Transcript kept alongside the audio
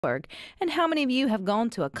And how many of you have gone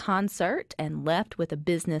to a concert and left with a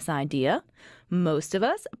business idea? Most of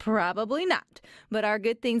us, probably not. But our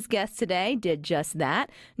Good Things guest today did just that.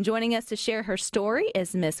 Joining us to share her story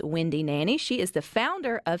is Miss Wendy Nanney. She is the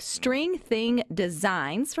founder of String Thing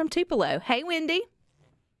Designs from Tupelo. Hey, Wendy.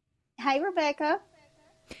 Hey, Rebecca.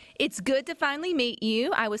 It's good to finally meet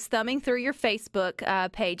you. I was thumbing through your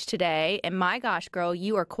Facebook page today, and my gosh, girl,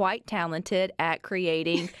 you are quite talented at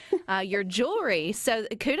creating your jewelry. So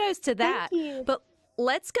kudos to that. Thank you. But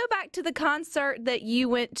let's go back to the concert that you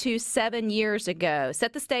went to 7 years ago.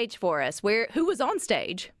 Set the stage for us. Who was on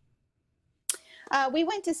stage? We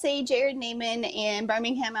went to see Jared Neiman in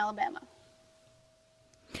Birmingham, Alabama.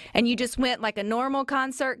 And you just went like a normal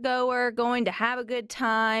concert goer, going to have a good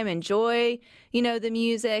time, enjoy, the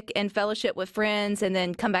music and fellowship with friends, and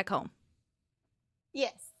then come back home.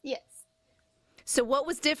 Yes. So what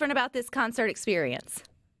was different about this concert experience?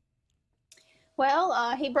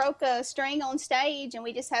 Well, he broke a string on stage, and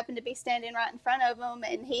we just happened to be standing right in front of him,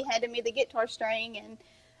 and he handed me the guitar string, and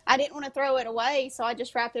I didn't want to throw it away, so I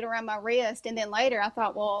just wrapped it around my wrist. And then later I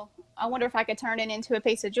thought, well, I wonder if I could turn it into a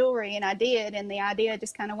piece of jewelry, and I did, and the idea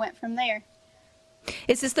just kind of went from there.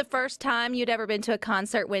 Is this the first time you'd ever been to a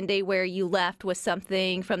concert, Wendy, where you left with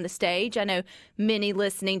something from the stage? I know many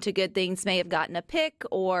listening to Good Things may have gotten a pick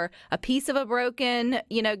or a piece of a broken,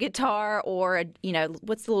 guitar, or,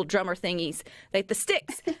 what's the little drummer thingies? Like the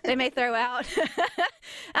sticks they may throw out.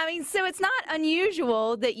 So it's not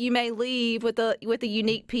unusual that you may leave with a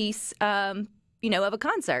unique piece, of a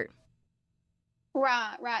concert.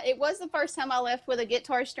 Right. It was the first time I left with a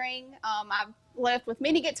guitar string. I've left with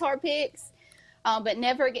many guitar picks, but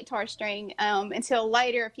never a guitar string until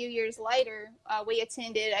later, a few years later, we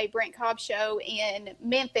attended a Brent Cobb show in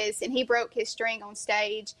Memphis, and he broke his string on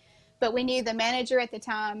stage. But we knew the manager at the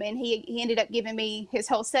time, and he ended up giving me his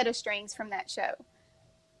whole set of strings from that show.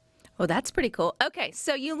 Well, that's pretty cool. Okay,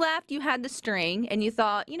 so you left, you had the string, and you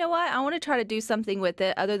thought, you know what, I want to try to do something with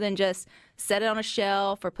it other than just set it on a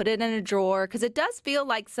shelf or put it in a drawer, because it does feel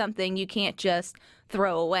like something you can't just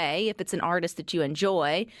throw away if it's an artist that you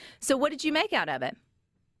enjoy. So what did you make out of it?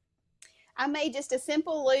 I made just a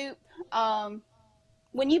simple loop.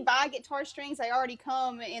 When you buy guitar strings, they already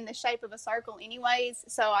come in the shape of a circle anyways,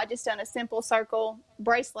 so I just done a simple circle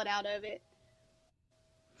bracelet out of it.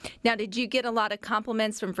 Now, did you get a lot of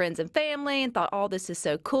compliments from friends and family and thought, oh, this is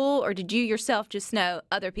so cool? Or did you yourself just know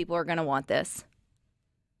other people are going to want this?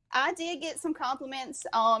 I did get some compliments.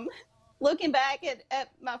 Looking back at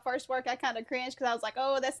my first work, I kind of cringed because I was like,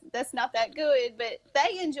 oh, that's not that good. But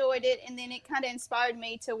they enjoyed it, and then it kind of inspired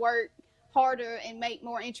me to work harder and make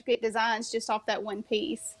more intricate designs just off that one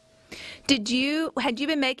piece. Had you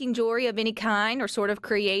been making jewelry of any kind or sort of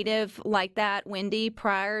creative like that, Wendy,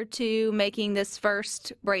 prior to making this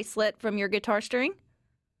first bracelet from your guitar string?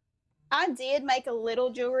 I did make a little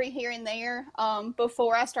jewelry here and there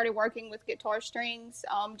before I started working with guitar strings,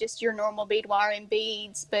 just your normal bead wire and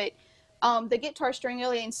beads. But the guitar string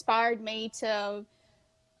really inspired me to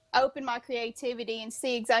open my creativity and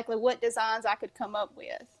see exactly what designs I could come up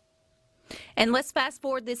with. And let's fast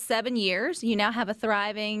forward this 7 years. You now have a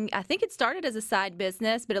thriving, I think it started as a side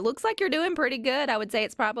business, but it looks like you're doing pretty good. I would say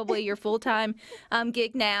it's probably your full-time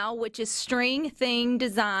gig now, which is String Thing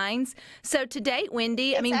Designs. So to date,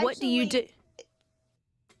 Wendy, what do you do?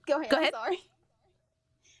 Go ahead. I'm sorry.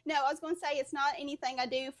 No, I was going to say it's not anything I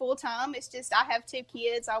do full-time. It's just I have 2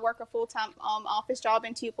 kids. I work a full-time office job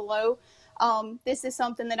in Tupelo. This is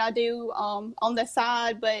something that I do on the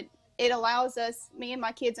side, but it allows us, me and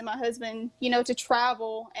my kids and my husband, to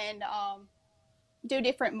travel and do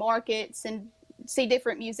different markets and see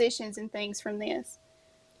different musicians and things from this.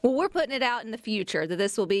 Well, we're putting it out in the future that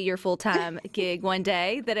this will be your full-time gig one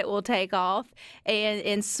day, that it will take off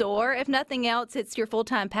and soar. If nothing else, it's your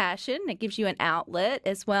full-time passion. It gives you an outlet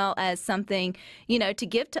as well as something, to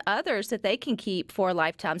give to others that they can keep for a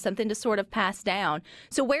lifetime, something to sort of pass down.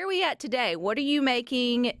 So where are we at today? What are you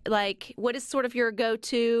making? What is sort of your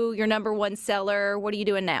go-to, your number one seller? What are you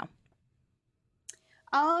doing now?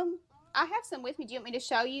 I have some with me. Do you want me to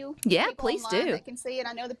show you? Yeah, please do. That can see it.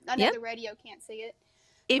 I know the radio can't see it.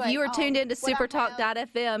 If you are tuned into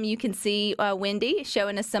SuperTalk.fm, you can see Wendy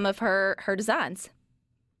showing us some of her designs.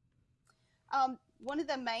 One of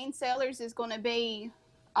the main sellers is going to be,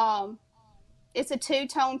 it's a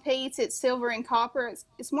 2-tone piece. It's silver and copper.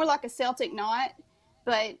 It's more like a Celtic knot,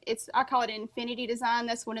 but I call it an infinity design.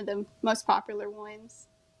 That's one of the most popular ones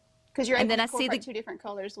because you're able to incorporate 2 different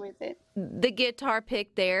colors with it. The guitar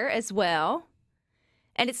pick there as well.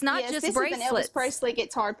 And it's not just bracelets. This is an Elvis Presley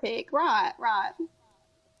guitar pick. Right.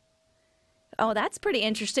 Oh, that's pretty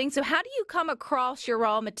interesting. So how do you come across your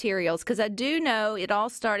raw materials? Because I do know it all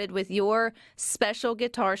started with your special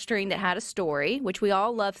guitar string that had a story, which we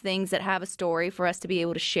all love things that have a story for us to be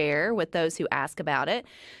able to share with those who ask about it.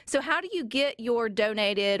 So how do you get your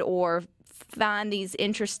donated or find these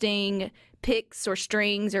interesting picks or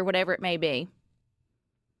strings or whatever it may be?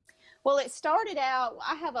 Well, it started out,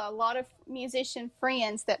 I have a lot of musician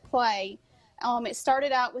friends that play. It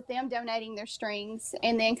started out with them donating their strings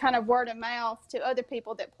and then kind of word of mouth to other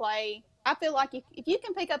people that play. I feel like if you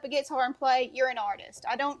can pick up a guitar and play, you're an artist.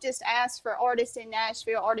 I don't just ask for artists in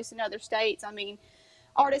Nashville, artists in other states. I mean,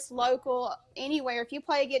 artists local, anywhere. If you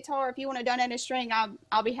play a guitar, if you want to donate a string,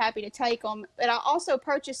 I'll be happy to take them. But I also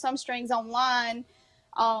purchase some strings online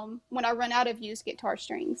when I run out of used guitar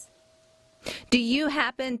strings. Do you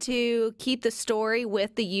happen to keep the story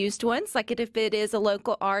with the used ones? Like if it is a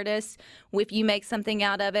local artist, if you make something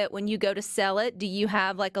out of it, when you go to sell it, do you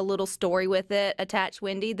have like a little story with it attached,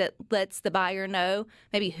 Wendy, that lets the buyer know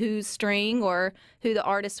maybe whose string or who the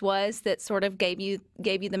artist was that sort of gave you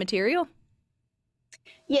the material?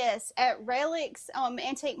 Yes, at Relics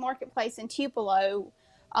Antique Marketplace in Tupelo,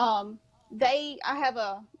 I have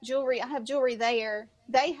jewelry there.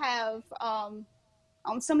 They have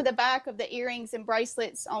on some of the back of the earrings and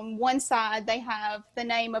bracelets on one side, they have the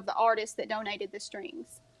name of the artist that donated the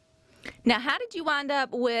strings. Now, how did you wind up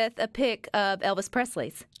with a pick of Elvis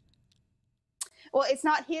Presley's? Well, it's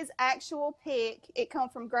not his actual pick. It come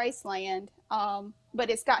from Graceland, but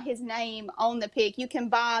it's got his name on the pick. You can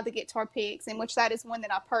buy the guitar picks, in which that is one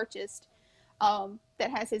that I purchased that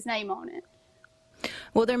has his name on it.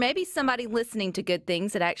 Well, there may be somebody listening to Good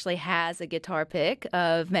Things that actually has a guitar pick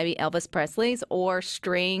of maybe Elvis Presley's or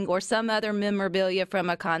string or some other memorabilia from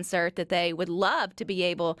a concert that they would love to be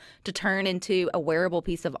able to turn into a wearable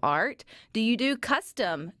piece of art. Do you do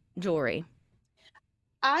custom jewelry?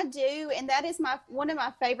 I do, and that is one of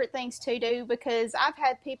my favorite things to do, because I've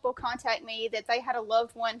had people contact me that they had a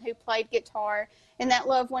loved one who played guitar and that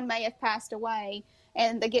loved one may have passed away,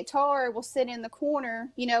 and the guitar will sit in the corner,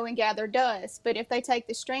 and gather dust. But if they take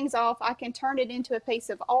the strings off, I can turn it into a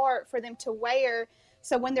piece of art for them to wear.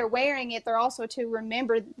 So when they're wearing it, they're also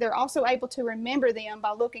able to remember them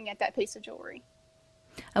by looking at that piece of jewelry.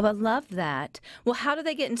 Oh, I love that. Well, how do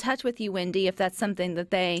they get in touch with you, Wendy, if that's something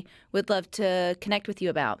that they would love to connect with you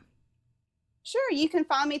about? Sure, you can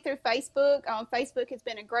find me through Facebook. Facebook has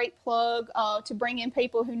been a great plug to bring in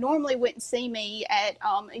people who normally wouldn't see me at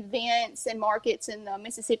events and markets in the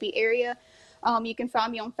Mississippi area. You can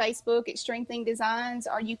find me on Facebook at String Thing Designs,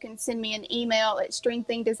 or you can send me an email at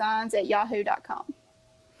stringthingdesigns@yahoo.com.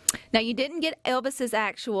 Now, you didn't get Elvis's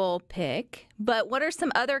actual pick, but what are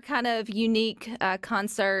some other kind of unique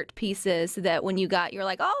concert pieces that when you got, you're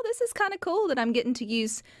like, oh, this is kind of cool that I'm getting to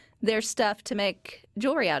use their stuff to make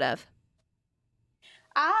jewelry out of?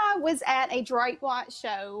 I was at a Drake White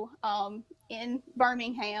show in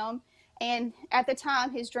Birmingham, and at the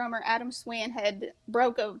time, his drummer, Adam Swin, had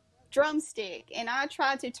broke a drumstick, and I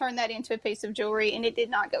tried to turn that into a piece of jewelry, and it did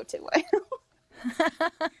not go too well.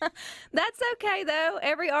 That's okay, though.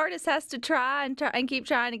 Every artist has to try and keep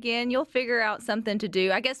trying again. You'll figure out something to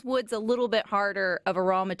do. I guess wood's a little bit harder of a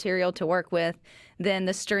raw material to work with than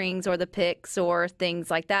the strings or the picks or things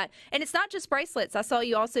like that. And it's not just bracelets. I saw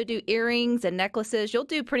you also do earrings and necklaces. You'll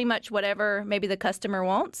do pretty much whatever maybe the customer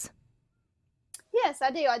wants. Yes, I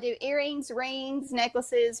do. I do earrings, rings,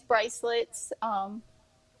 necklaces, bracelets, and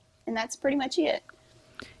that's pretty much it.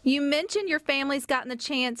 You mentioned your family's gotten the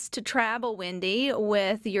chance to travel, Wendy,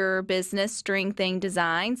 with your business, String Thing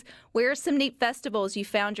Designs. Where are some neat festivals you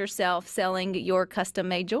found yourself selling your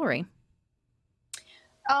custom-made jewelry?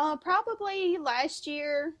 Probably last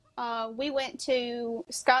year, we went to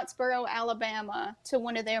Scottsboro, Alabama, to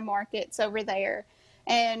one of their markets over there.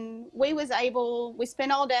 And we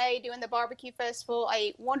spent all day doing the barbecue festival,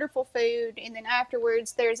 ate wonderful food, and then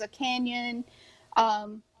afterwards there's a canyon,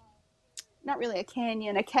 not really a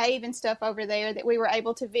canyon, a cave and stuff over there that we were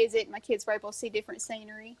able to visit. My kids were able to see different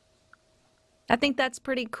scenery. I think that's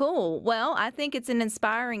pretty cool. Well, I think it's an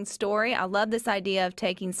inspiring story. I love this idea of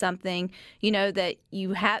taking something, that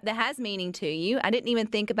you have that has meaning to you. I didn't even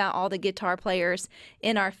think about all the guitar players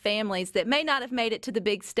in our families that may not have made it to the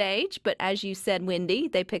big stage, but as you said, Wendy,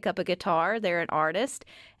 they pick up a guitar, they're an artist,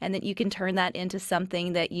 and that you can turn that into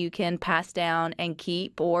something that you can pass down and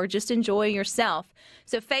keep or just enjoy yourself.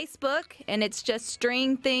 So Facebook, and it's just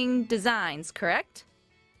String Thing Designs, correct?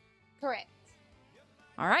 Correct.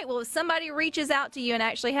 All right. Well, if somebody reaches out to you and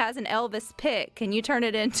actually has an Elvis pick, can you turn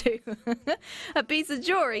it into a piece of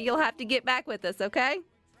jewelry? You'll have to get back with us, okay?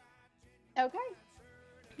 Okay.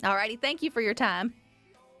 All righty. Thank you for your time.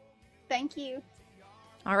 Thank you.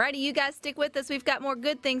 All righty, you guys stick with us. We've got more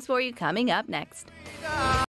good things for you coming up next.